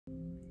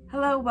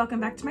Hello, welcome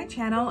back to my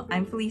channel.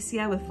 I'm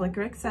Felicia with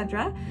Flickr,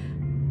 etc.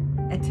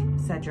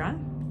 etc.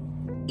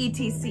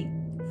 ETC.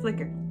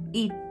 Flickr.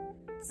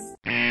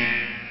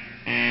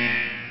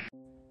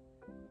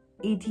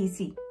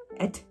 ETC.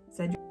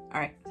 etc.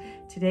 Alright,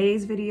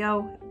 today's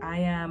video I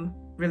am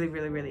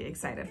really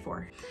excited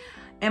for.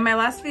 In my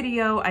last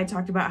video, I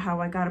talked about how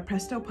I got a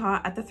Presto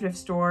Pot at the thrift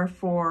store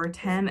for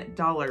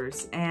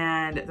 $10,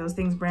 and those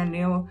things brand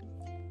new.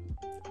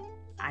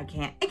 I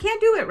can't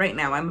do it right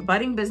now. I'm a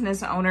budding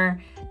business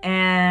owner,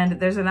 and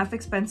there's enough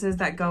expenses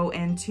that go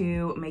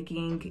into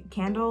making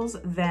candles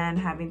than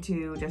having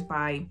to just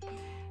buy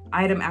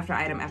item after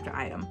item after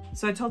item.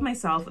 So I told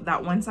myself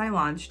that once I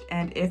launched,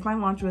 and if my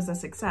launch was a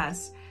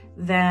success,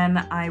 then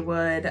I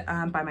would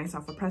buy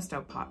myself a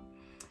Presto Pot.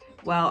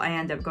 Well, I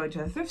ended up going to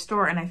the thrift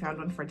store and I found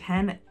one for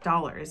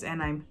 $10,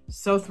 and I'm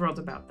so thrilled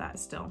about that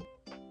still.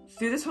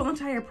 Through this whole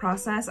entire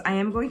process, I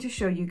am going to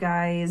show you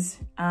guys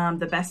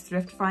the best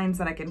thrift finds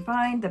that I can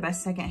find, the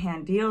best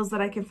secondhand deals that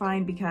I can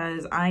find,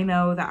 because I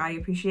know that I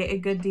appreciate a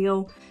good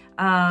deal.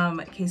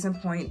 Case in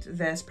point,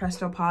 this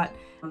Presto Pot,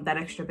 that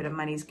extra bit of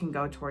money can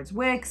go towards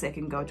wicks, it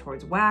can go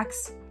towards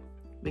wax,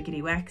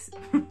 wickety wax.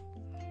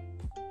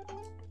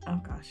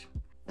 Oh gosh.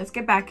 Let's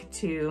get back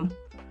to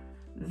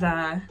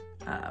the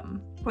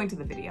point of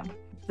the video.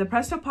 The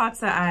Presto Pots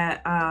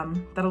that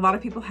that a lot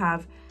of people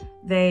have,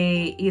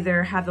 they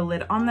either have the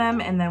lid on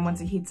them, and then once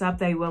it heats up,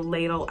 they will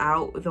ladle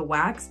out the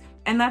wax,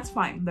 and that's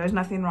fine. There's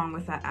nothing wrong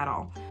with that at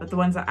all. But the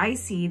ones that I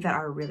see that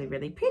are really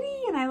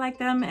pretty, and I like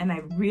them, and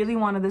I really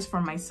wanted this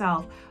for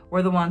myself,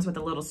 were the ones with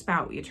the little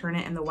spout. You turn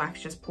it and the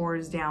wax just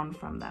pours down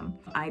from them.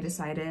 I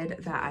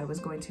decided that I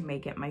was going to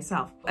make it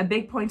myself. A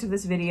big point of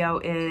this video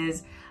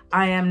is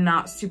I am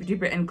not super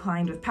duper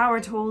inclined with power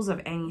tools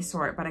of any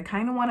sort, but I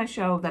kind of want to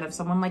show that if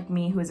someone like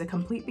me, who is a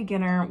complete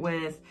beginner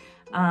with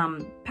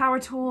power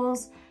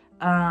tools,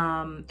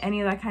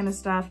 any of that kind of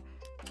stuff,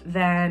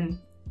 then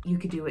you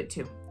could do it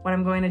too. What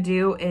I'm going to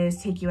do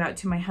is take you out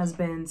to my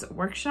husband's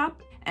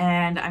workshop,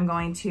 and I'm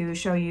going to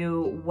show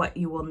you what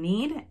you will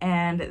need,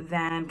 and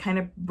then kind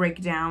of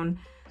break down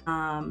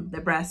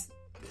the breast.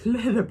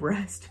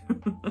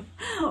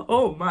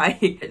 Oh my,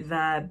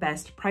 the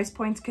best price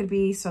points could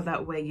be, so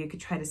that way you could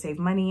try to save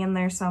money in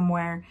there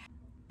somewhere,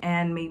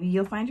 and maybe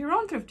you'll find your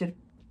own thrifted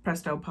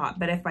Presto Pot.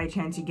 But if by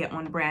chance you get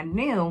one brand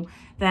new,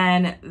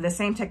 then the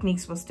same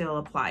techniques will still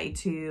apply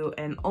to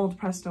an old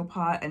Presto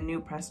Pot, a new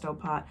Presto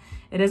Pot.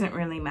 It doesn't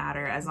really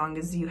matter. As long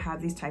as you have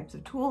these types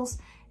of tools,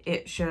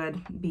 it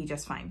should be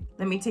just fine.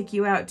 Let me take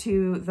you out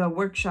to the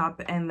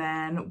workshop, and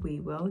then we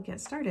will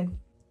get started.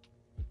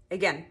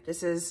 Again,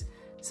 this is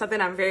something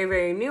I'm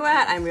very new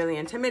at. I'm really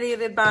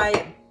intimidated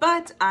by,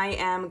 but I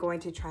am going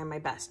to try my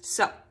best.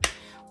 So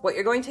what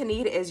you're going to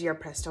need is your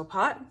Presto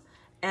Pot,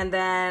 and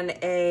then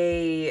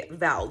a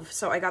valve.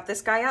 So I got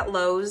this guy at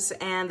Lowe's,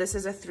 and this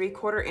is a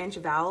 3/4 inch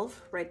valve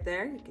right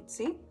there, you can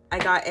see. I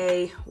got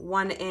a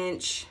 1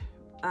 inch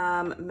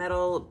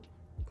metal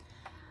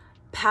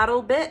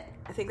paddle bit.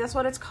 I think that's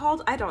what it's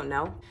called, I don't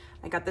know.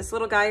 I got this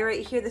little guy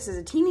right here. This is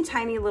a teeny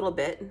tiny little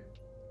bit,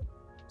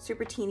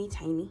 super teeny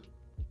tiny.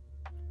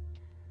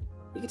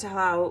 You can tell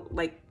how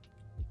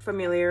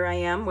familiar I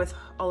am with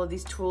all of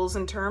these tools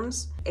and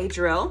terms. A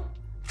drill,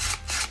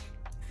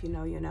 if you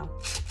know, you know.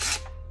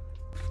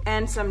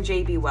 And some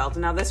JB weld.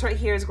 Now this right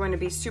here is going to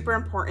be super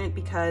important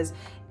because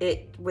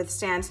it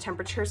withstands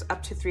temperatures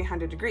up to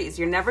 300 degrees.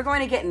 You're never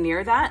going to get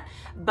near that,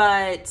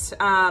 but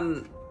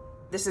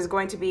this is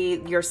going to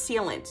be your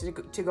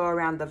sealant to go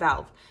around the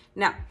valve.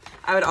 Now,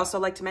 I would also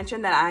like to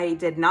mention that I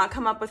did not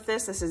come up with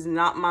this. This is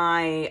not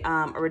my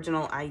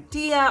original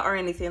idea or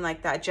anything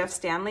like that. Jeff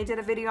Stanley did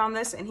a video on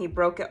this, and he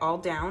broke it all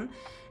down.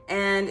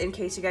 And in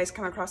case you guys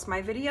come across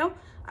my video,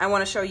 I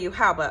want to show you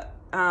how, but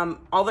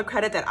all the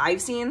credit that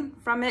I've seen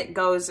from it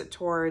goes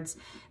towards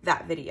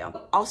that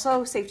video.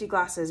 Also, safety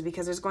glasses,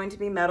 because there's going to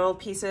be metal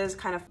pieces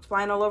kind of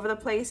flying all over the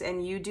place,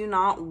 and you do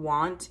not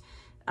want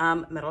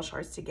metal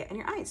shards to get in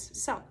your eyes.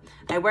 So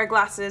I wear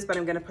glasses, but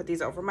I'm gonna put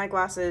these over my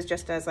glasses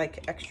just as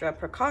extra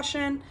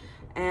precaution.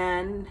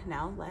 And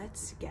now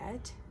let's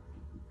get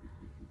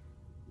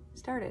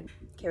started.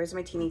 Okay, where's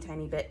my teeny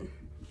tiny bit?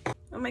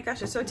 Oh my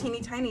gosh, it's so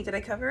teeny tiny. Did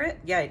I cover it?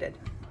 Yeah, I did.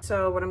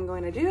 So what I'm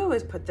going to do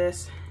is put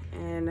this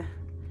in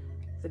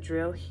the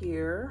drill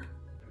here.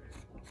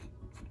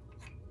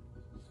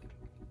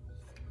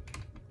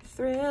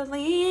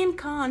 Thrilling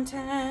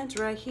content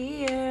right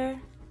here.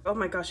 Oh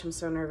my gosh, I'm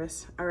so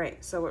nervous. All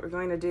right, so what we're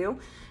going to do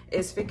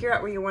is figure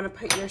out where you want to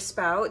put your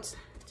spout.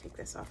 Take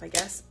this off, I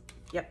guess.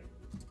 Yep.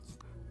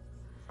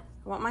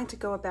 I want mine to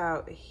go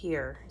about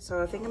here.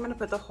 So I think I'm gonna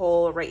put the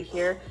hole right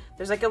here.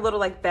 There's a little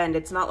bend.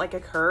 It's not like a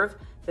curve.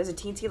 There's a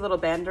teensy little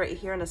bend right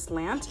here and a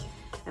slant.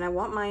 And I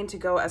want mine to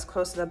go as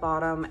close to the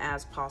bottom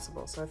as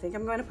possible. So I think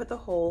I'm going to put the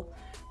hole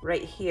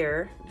right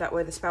here. That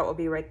way the spout will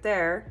be right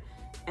there.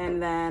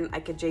 And then I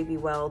could JB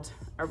weld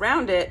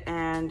around it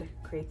and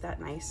create that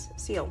nice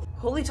seal.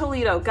 Holy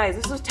Toledo, guys,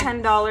 this was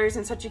 $10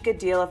 and such a good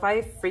deal. If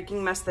I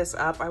freaking mess this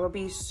up, I will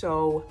be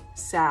so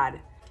sad.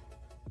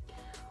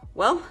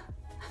 Well,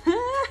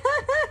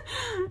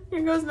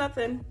 Here goes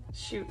nothing.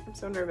 Shoot, I'm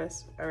so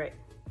nervous. All right,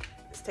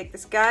 let's take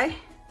this guy.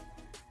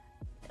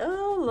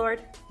 Oh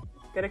Lord,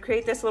 gonna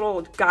create this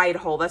little guide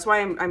hole. That's why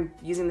I'm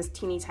using this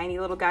teeny tiny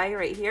little guy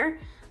right here,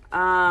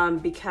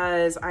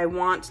 because I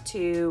want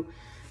to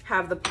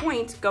have the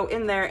point go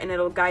in there and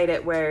it'll guide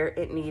it where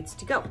it needs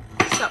to go.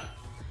 So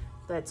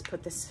let's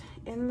put this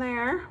in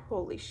there.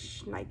 Holy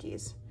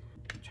shnikes.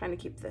 I'm trying to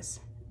keep this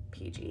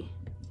PG.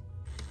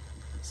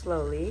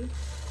 Slowly.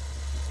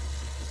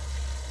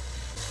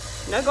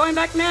 No going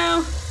back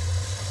now.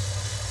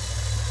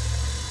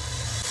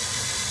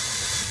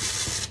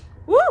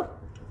 Woo! All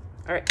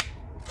right,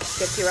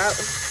 get you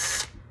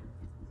out.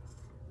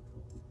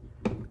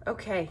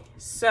 Okay,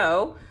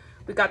 so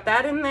we got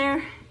that in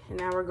there, and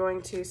now we're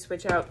going to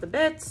switch out the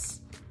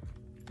bits.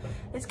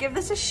 Let's give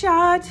this a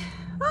shot.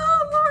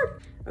 Oh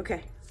Lord.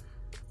 Okay.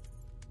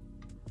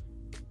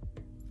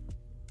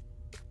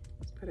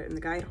 Let's put it in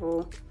the guide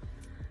hole.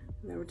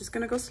 And then we're just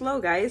gonna go slow,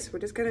 guys. We're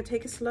just gonna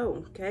take it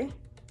slow, okay?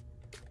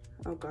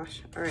 Oh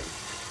gosh, all right.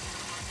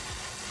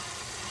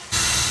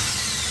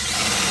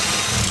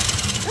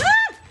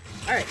 Ah!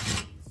 All right.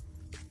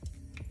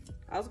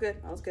 All's good,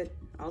 all's good,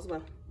 all's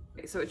well.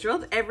 Okay, so it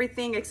drilled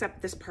everything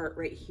except this part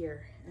right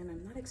here. And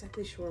I'm not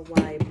exactly sure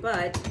why,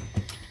 but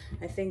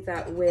I think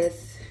that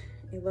with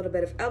a little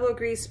bit of elbow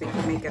grease, we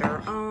can make it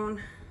our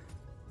own.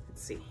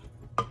 Let's see.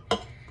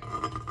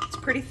 It's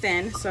pretty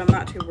thin, so I'm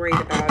not too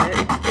worried about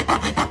it.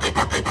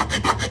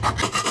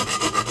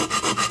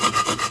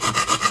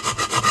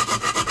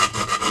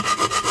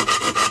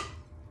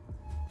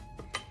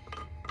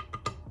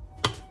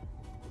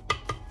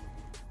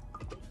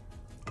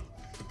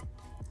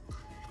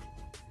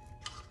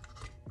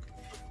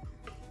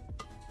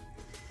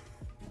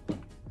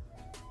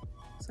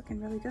 It's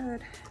looking really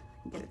good.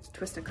 Get it to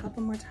twist a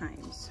couple more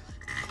times.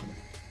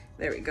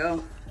 There we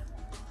go.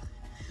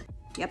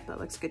 Yep, that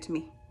looks good to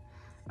me.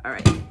 All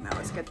right, now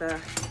let's get the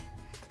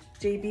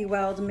JB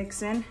Weld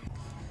mix in.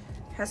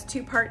 It has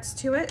two parts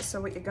to it, so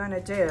what you're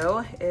gonna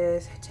do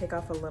is take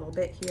off a little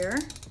bit here.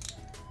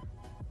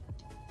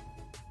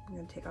 I'm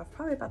gonna take off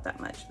probably about that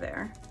much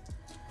there,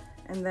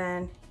 and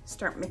then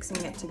start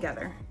mixing it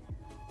together.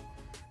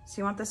 So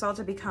you want this all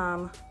to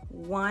become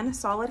one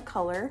solid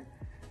color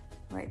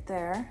right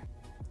there.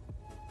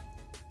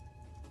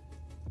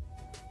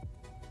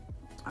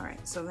 All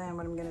right, so then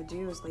what I'm gonna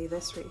do is lay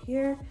this right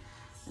here,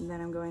 and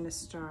then I'm going to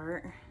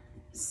start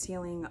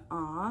sealing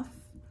off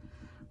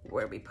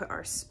where we put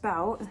our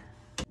spout.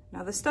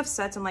 Now this stuff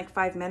sets in like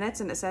 5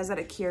 minutes and it says that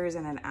it cures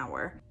in an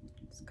hour.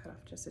 Let's cut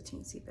off just a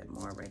teensy bit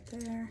more right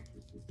there.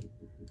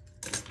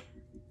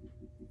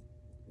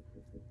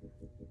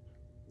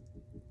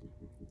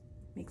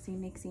 Mixy,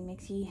 mixy,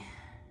 mixy,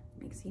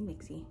 mixy,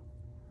 mixy.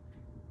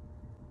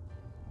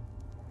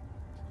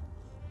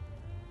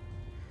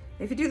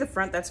 If you do the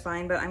front, that's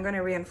fine, but I'm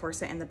gonna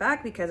reinforce it in the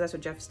back because that's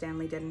what Jeff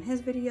Stanley did in his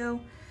video.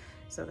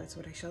 So that's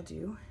what I shall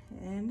do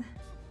in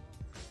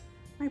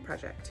my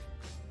project.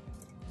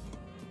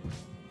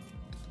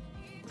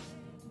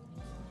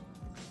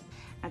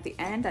 At the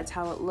end, that's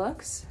how it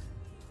looks,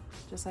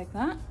 just like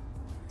that.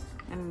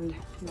 And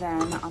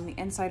then on the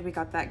inside, we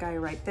got that guy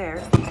right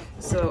there.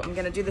 So I'm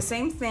gonna do the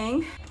same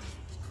thing.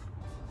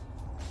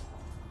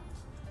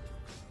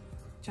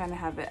 Trying to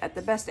have it at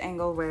the best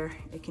angle where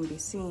it can be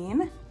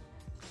seen.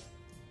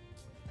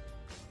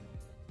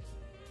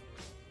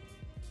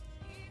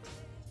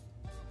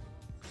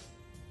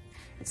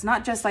 It's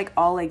not just like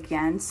all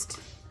against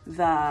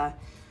the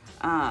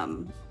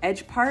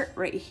edge part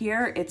right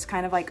here. It's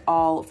kind of like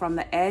all from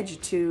the edge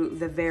to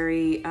the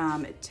very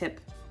tip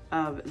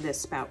of this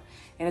spout.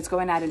 And it's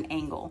going at an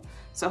angle.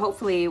 So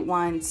hopefully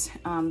once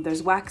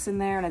there's wax in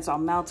there and it's all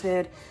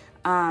melted,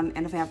 and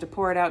if I have to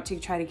pour it out to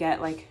try to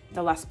get like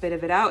the last bit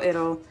of it out,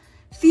 it'll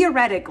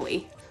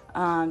theoretically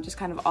just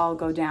kind of all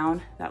go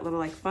down that little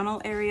like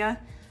funnel area,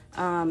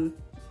 and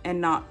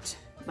not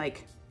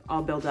like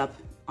all build up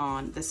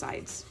on the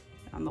sides,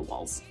 on the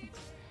walls,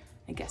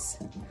 I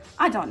guess.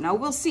 I don't know,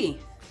 we'll see.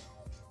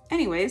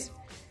 Anyways,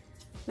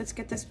 let's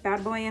get this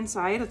bad boy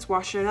inside. Let's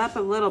wash it up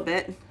a little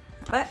bit.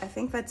 But I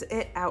think that's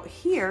it out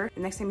here.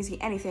 The next time you see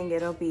anything,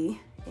 it'll be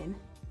in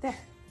there.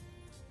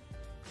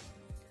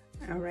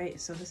 All right,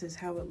 so this is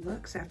how it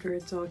looks after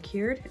it's all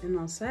cured and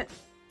all set.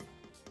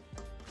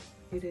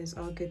 It is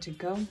all good to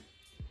go.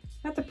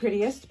 Not the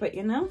prettiest, but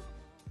you know,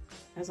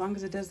 as long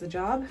as it does the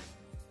job,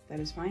 that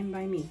is fine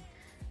by me.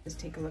 Let's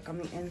take a look on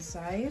the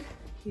inside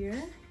here.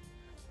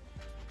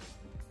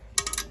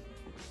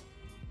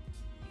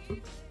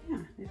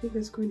 Yeah, I think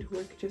that's going to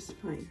work just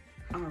fine.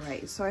 All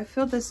right, so I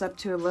filled this up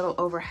to a little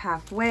over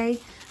halfway,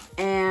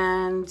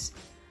 and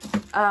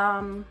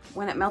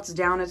when it melts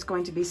down, it's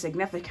going to be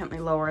significantly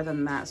lower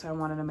than that. So I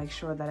wanted to make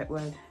sure that it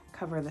would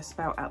cover the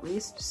spout at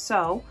least.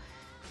 So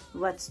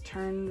let's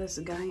turn this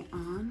guy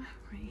on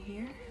right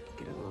here.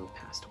 Get it a little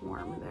past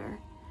warm there.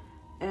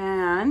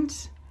 And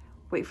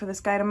wait for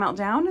this guy to melt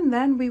down, and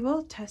then we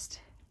will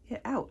test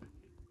it out.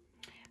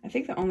 I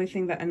think the only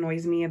thing that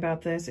annoys me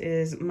about this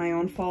is my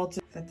own fault,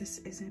 that this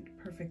isn't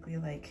perfectly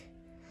like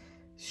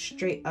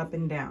straight up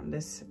and down.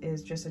 This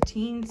is just a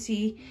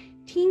teensy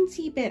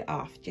bit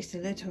off, just a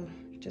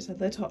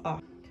little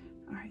off.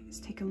 All right, let's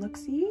take a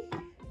look-see.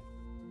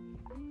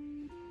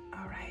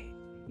 All right,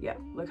 yeah,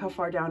 look how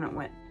far down it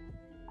went.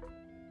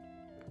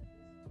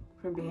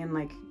 From being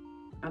like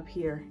up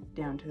here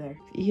down to there.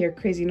 You hear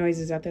crazy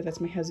noises out there,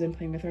 that's my husband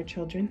playing with our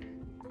children,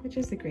 which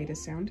is the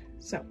greatest sound.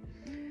 So,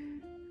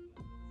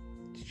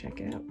 let's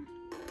check it out.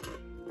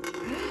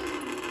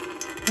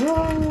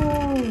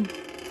 Oh!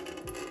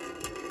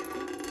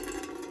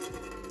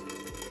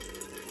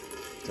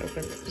 Let's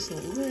open it just a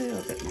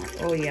little bit more.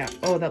 Oh yeah,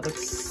 oh that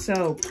looks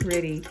so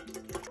pretty.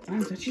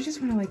 Oh, don't you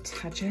just want to like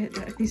touch it?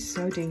 That would be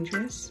so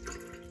dangerous.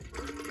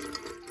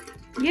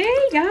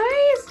 Yay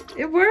guys,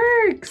 it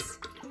works!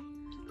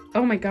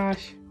 Oh my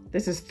gosh,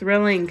 this is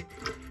thrilling.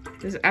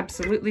 This is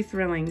absolutely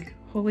thrilling.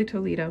 Holy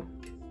Toledo.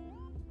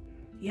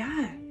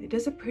 Yeah, it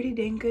does a pretty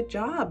dang good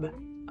job.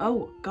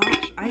 Oh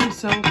gosh, I am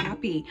so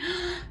happy.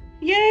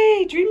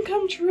 Yay, dream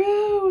come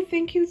true.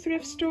 Thank you,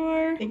 thrift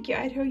store. Thank you,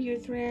 Idaho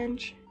Youth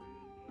Ranch.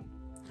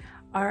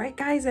 All right,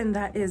 guys, and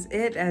that is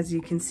it. As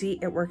you can see,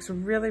 it works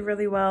really,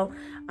 really well.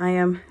 I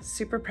am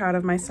super proud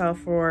of myself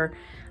for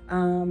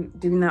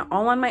doing that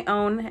all on my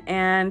own,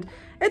 and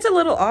it's a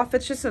little off.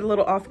 It's just a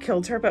little off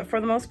kilter, but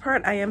for the most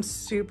part, I am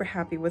super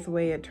happy with the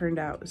way it turned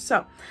out.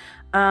 So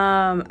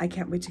I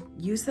can't wait to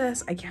use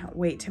this. I can't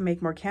wait to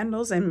make more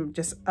candles and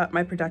just up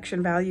my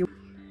production value.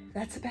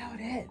 That's about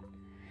it.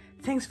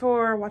 Thanks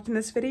for watching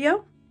this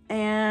video,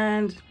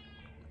 and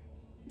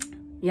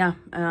yeah,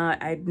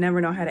 I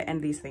never know how to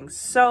end these things.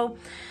 So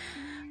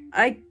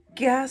I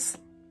guess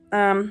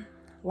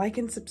like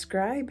and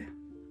subscribe,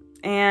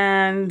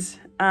 and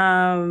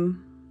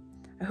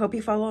I hope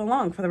you follow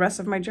along for the rest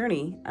of my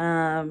journey.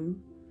 Yeah,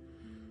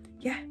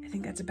 I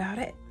think that's about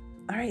it.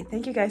 All right,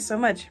 thank you guys so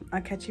much.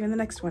 I'll catch you in the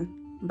next one.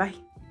 Bye.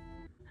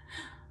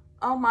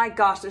 Oh my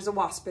gosh, there's a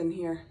wasp in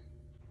here.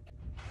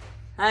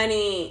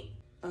 Honey.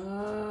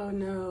 Oh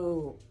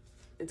no,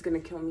 it's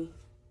gonna kill me.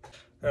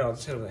 No, I'll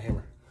just hit it with a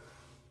hammer.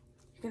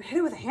 You're gonna hit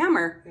it with a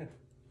hammer? Yeah.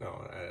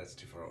 No, that's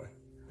too far away.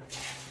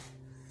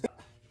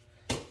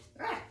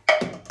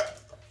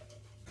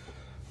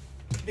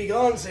 Be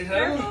gone, Satan.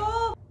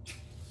 Careful!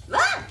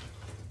 Ah!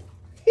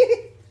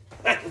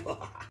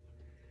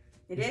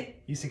 You did?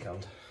 You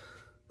succumbed.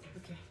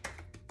 Okay.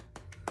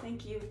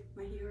 Thank you,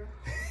 my hero.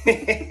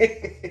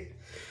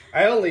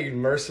 I only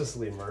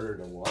mercilessly murdered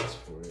a wasp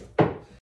for it.